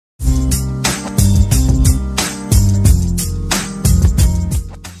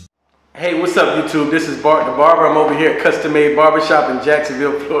Hey, what's up YouTube? This is Bart the Barber. I'm over here at Custom Made Barbershop in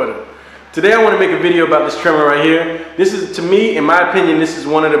Jacksonville, Florida. Today I want to make a video about this trimmer right here. This is, to me, in my opinion, this is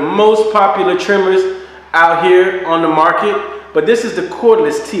one of the most popular trimmers out here on the market. But this is the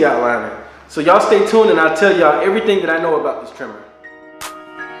Cordless T Outliner. So y'all stay tuned and I'll tell y'all everything that I know about this trimmer.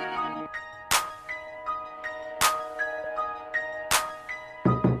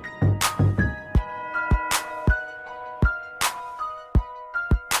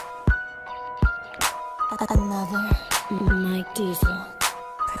 Another Mike Diesel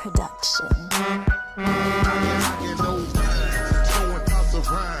production.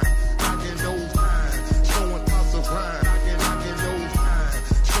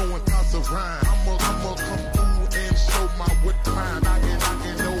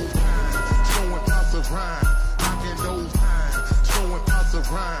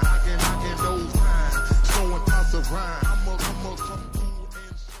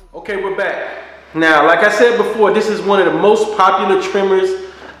 Okay, we're back. Now, like I said before, this is one of the most popular trimmers,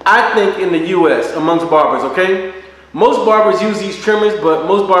 I think, in the US amongst barbers, okay? Most barbers use these trimmers, but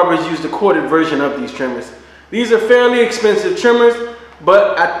most barbers use the corded version of these trimmers. These are fairly expensive trimmers,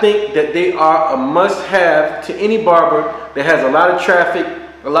 but I think that they are a must-have to any barber that has a lot of traffic,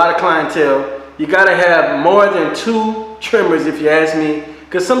 a lot of clientele. You gotta have more than 2 trimmers, if you ask me,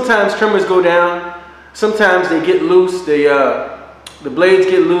 because sometimes trimmers go down, sometimes they get loose, the blades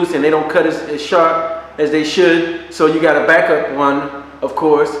get loose and they don't cut as sharp as they should. So you got a backup one, of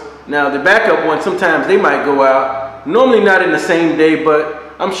course. Now the backup one, sometimes they might go out. Normally not in the same day,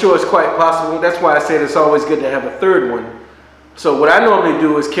 but I'm sure it's quite possible. That's why I said it's always good to have a third one. So what I normally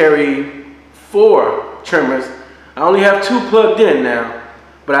do is carry 4 trimmers. I only have 2 plugged in now,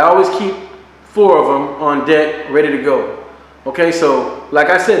 but I always keep 4 of them on deck, ready to go. Okay, so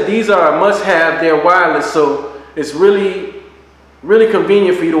like I said, these are a must-have. They're wireless, so it's really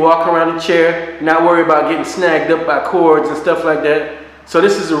convenient for you to walk around the chair, not worry about getting snagged up by cords and stuff like that. So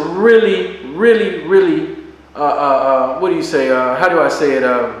this is a really, what do you say, how do I say it,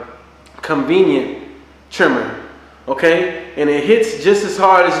 convenient trimmer, okay? And it hits just as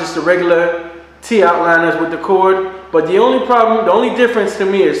hard as just the regular T outliners with the cord, but the only difference to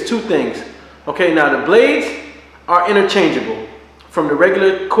me is 2 things. Okay, now the blades are interchangeable from the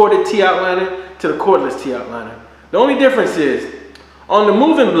regular corded T outliner to the cordless T outliner. The only difference is, on the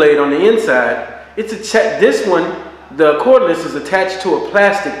moving blade on the inside, this one, the cordless, is attached to a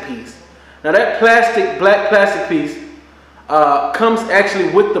plastic piece. Now that black plastic piece comes actually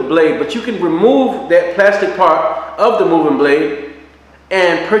with the blade, but you can remove that plastic part of the moving blade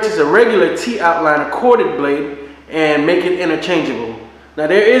and purchase a regular T outliner corded blade and make it interchangeable. Now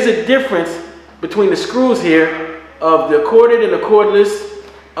there is a difference between the screws here of the corded and the cordless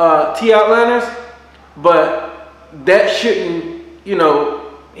T outliners, but that shouldn't, you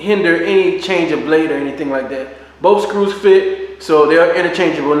know, hinder any change of blade or anything like that. Both screws fit, so they're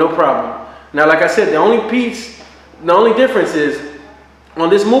interchangeable, no problem. Now, like I said, the only difference is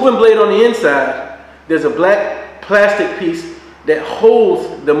on this moving blade on the inside, there's a black plastic piece that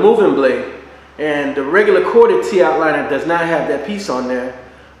holds the moving blade, and the regular corded T outliner does not have that piece on there,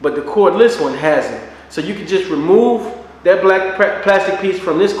 but the cordless one has it. So you can just remove that black plastic piece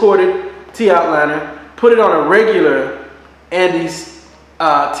from this corded T outliner, put it on a regular Andis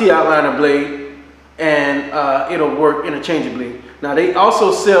T Outliner blade, and it'll work interchangeably. Now they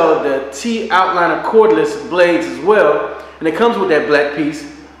also sell the T Outliner cordless blades as well, and it comes with that black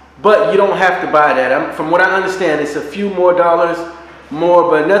piece, but you don't have to buy that. From what I understand, it's a few more dollars more,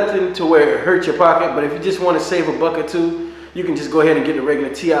 but nothing to where it hurts your pocket. But if you just want to save a buck or 2, you can just go ahead and get the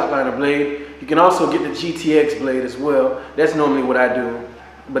regular T Outliner blade. You can also get the GTX blade as well. That's normally what I do,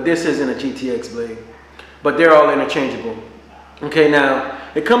 but this isn't a GTX blade. But they're all interchangeable. Okay, now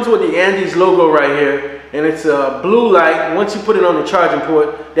it comes with the Andis logo right here, and it's a blue light. Once you put it on the charging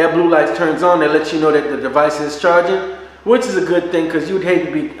port, that blue light turns on. That lets you know that the device is charging, which is a good thing, because I'd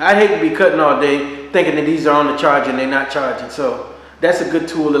hate to be cutting all day thinking that these are on the charger and they're not charging. So that's a good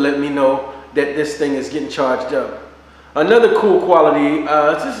tool to let me know that this thing is getting charged up. Another cool quality,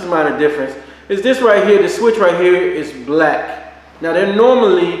 this is minor difference, is this right here. The switch right here is black. Now they're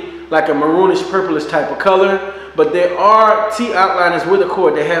normally like a maroonish purplish type of color, but there are T outliners with a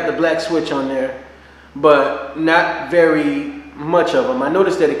cord that have the black switch on there, but not very much of them. I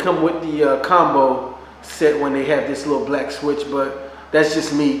noticed that it come with the combo set when they have this little black switch, but that's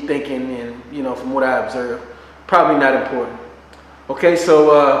just me thinking, and you know, from what I observed, probably not important. Okay,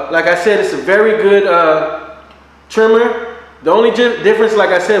 so like I said, it's a very good trimmer. The only difference,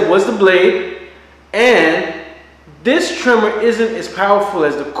 like I said, was the blade, and this trimmer isn't as powerful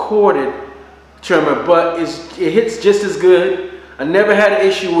as the corded trimmer, but it hits just as good. I never had an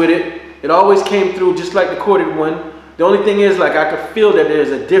issue with it. It always came through just like the corded one. The only thing is, like, I could feel that there's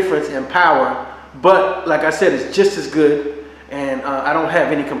a difference in power, but like I said, it's just as good, and I don't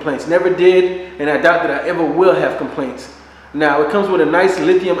have any complaints. Never did, and I doubt that I ever will have complaints. Now, it comes with a nice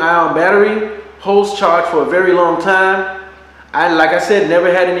lithium-ion battery, holds charge for a very long time. Like I said,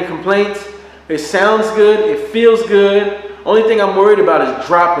 never had any complaints. It sounds good, it feels good. Only thing I'm worried about is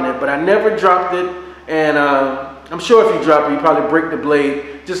dropping it, but I never dropped it, and I'm sure if you drop it, you probably break the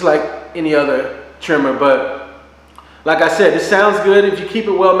blade, just like any other trimmer. But like I said, it sounds good if you keep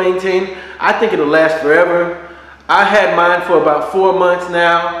it well maintained. I think it'll last forever. I had mine for about 4 months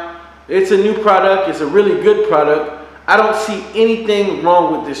now. It's a new product, it's a really good product. I don't see anything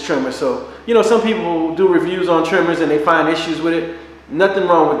wrong with this trimmer. So, you know, some people do reviews on trimmers and they find issues with it. Nothing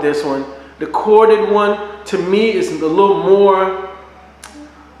wrong with this one. The corded one, to me, is a little more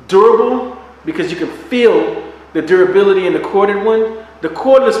durable because you can feel the durability in the corded one. The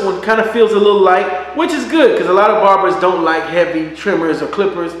cordless one kind of feels a little light, which is good because a lot of barbers don't like heavy trimmers or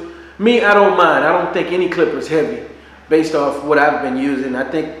clippers. Me, I don't mind. I don't think any clipper is heavy based off what I've been using. I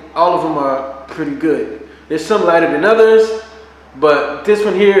think all of them are pretty good. There's some lighter than others, but this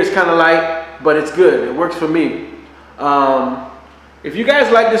one here is kind of light, but it's good. It works for me. If you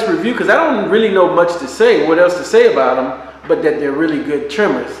guys like this review, because I don't really know much to say, what else to say about them, but that they're really good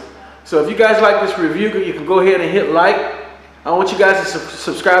trimmers. So if you guys like this review, you can go ahead and hit like. I want you guys to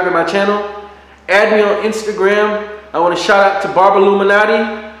subscribe to my channel. Add me on Instagram. I want to shout out to Barber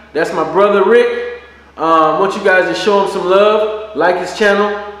Illuminati. That's my brother Rick. I want you guys to show him some love. Like his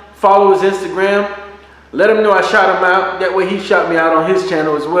channel. Follow his Instagram. Let him know I shout him out. That way he shout me out on his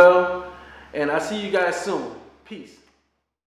channel as well. And I'll see you guys soon. Peace.